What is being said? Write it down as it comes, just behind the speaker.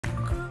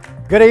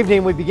Good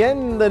evening. We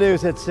begin the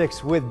news at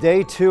 6 with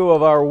day 2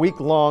 of our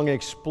week-long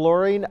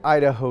Exploring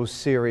Idaho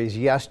series.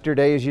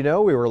 Yesterday, as you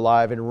know, we were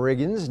live in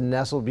Riggins,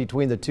 nestled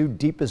between the two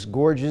deepest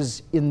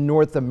gorges in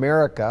North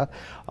America,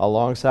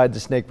 alongside the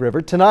Snake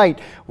River.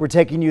 Tonight, we're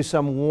taking you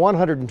some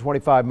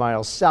 125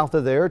 miles south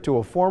of there to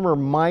a former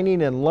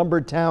mining and lumber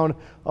town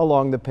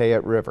along the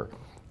Payette River.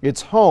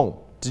 It's home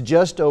to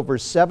just over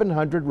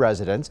 700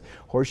 residents.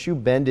 Horseshoe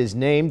Bend is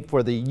named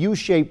for the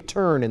U-shaped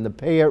turn in the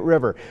Payette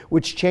River,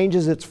 which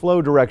changes its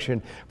flow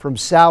direction from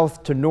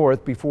south to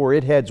north before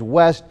it heads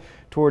west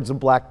towards the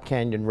Black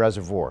Canyon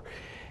Reservoir.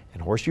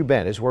 And Horseshoe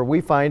Bend is where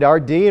we find our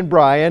Dee and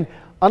Brian,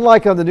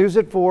 unlike on the news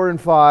at 4 and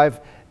 5,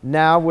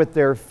 now with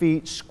their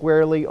feet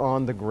squarely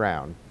on the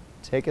ground.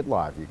 Take it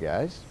live, you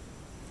guys.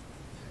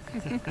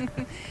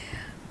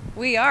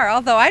 We are,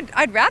 although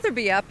I'd rather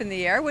be up in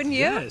the air, wouldn't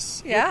you?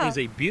 Yes. Yeah. It is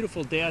a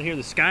beautiful day out here.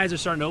 The skies are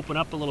starting to open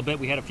up a little bit.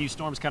 We had a few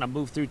storms kind of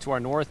move through to our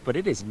north, but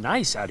it is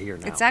nice out here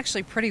now. It's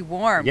actually pretty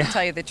warm, to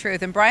tell you the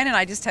truth. And Brian and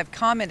I just have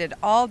commented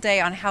all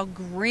day on how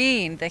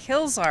green the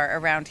hills are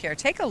around here.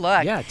 Take a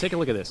look. Yeah, take a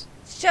look at this.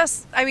 It's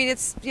just, I mean,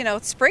 it's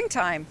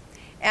springtime.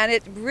 And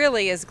it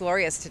really is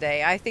glorious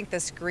today. I think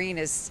this green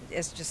is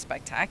just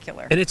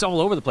spectacular. And it's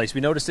all over the place.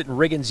 We noticed it in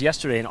Riggins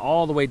yesterday and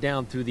all the way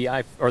down through the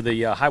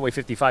Highway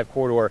 55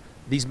 corridor.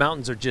 These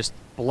mountains are just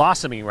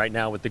blossoming right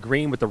now with the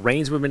green, with the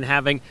rains we've been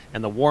having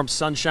and the warm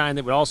sunshine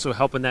that would also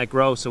helping that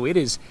grow. So it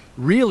is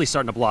really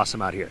starting to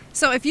blossom out here.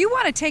 So if you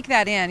want to take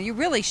that in, you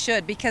really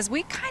should, because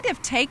we kind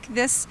of take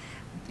this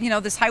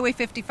this Highway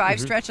 55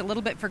 stretch a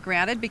little bit for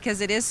granted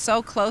because it is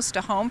so close to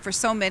home for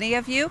so many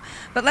of you.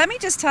 But let me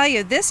just tell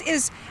you, this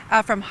is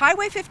from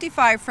Highway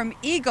 55 from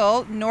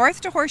Eagle north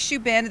to Horseshoe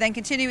Bend, then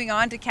continuing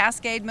on to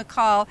Cascade,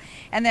 McCall,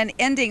 and then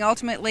ending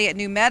ultimately at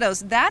New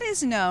Meadows. That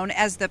is known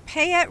as the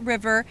Payette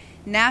River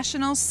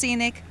National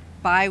Scenic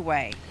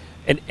Byway.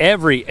 And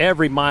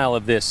every mile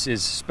of this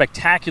is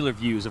spectacular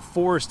views of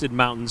forested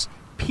mountains,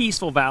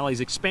 peaceful valleys,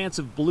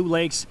 expansive blue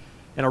lakes,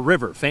 and a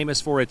river famous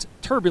for its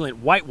turbulent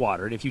white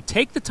water. And if you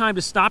take the time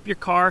to stop your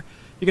car,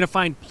 you're going to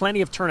find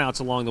plenty of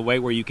turnouts along the way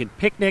where you can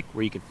picnic,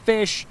 where you can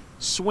fish,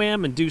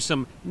 swim, and do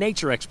some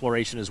nature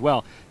exploration as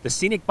well. The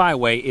Scenic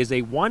Byway is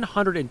a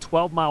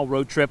 112-mile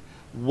road trip,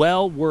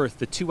 well worth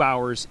the 2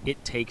 hours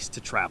it takes to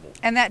travel.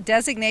 And that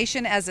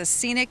designation as a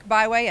scenic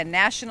byway, a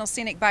national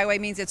scenic byway,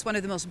 means it's one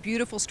of the most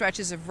beautiful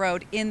stretches of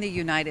road in the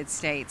United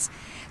States.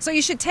 So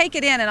you should take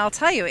it in, and I'll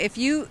tell you, if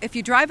you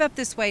drive up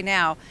this way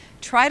now,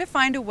 try to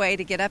find a way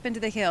to get up into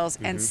the hills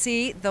and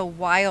see the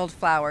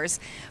wildflowers.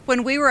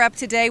 When we were up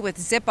today with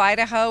Zip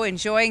Idaho,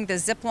 enjoying the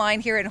zip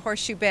line here in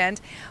Horseshoe Bend,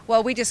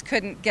 well, we just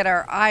couldn't get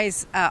our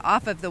eyes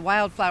off of the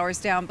wildflowers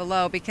down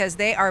below because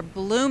they are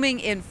blooming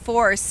in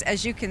force,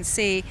 as you can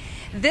see.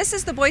 This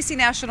is the Boise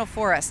National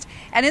Forest,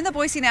 and in the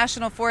Boise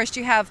National Forest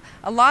you have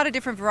a lot of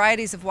different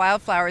varieties of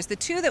wildflowers. The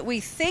two that we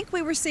think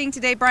we were seeing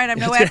today, Brian, I'm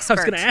no expert. I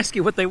was going to ask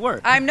you what they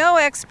were. I'm no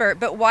expert,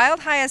 but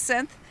wild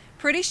hyacinth,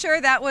 pretty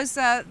sure that was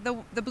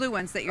the blue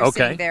ones that you're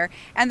seeing there.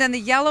 And then the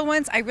yellow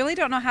ones, I really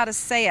don't know how to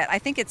say it. I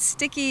think it's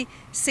sticky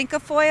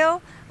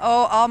cinquefoil.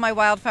 Oh, all my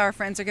wildflower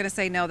friends are going to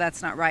say, no,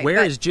 that's not right.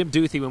 Where is Jim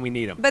Duthie when we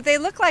need him? But they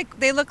look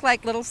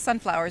like little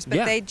sunflowers,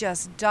 but they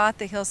just dot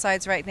the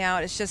hillsides right now.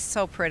 It's just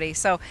so pretty.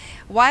 So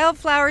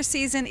wildflower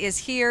season is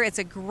here. It's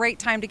a great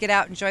time to get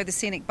out, enjoy the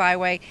scenic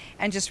byway,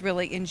 and just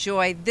really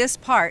enjoy this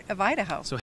part of Idaho. So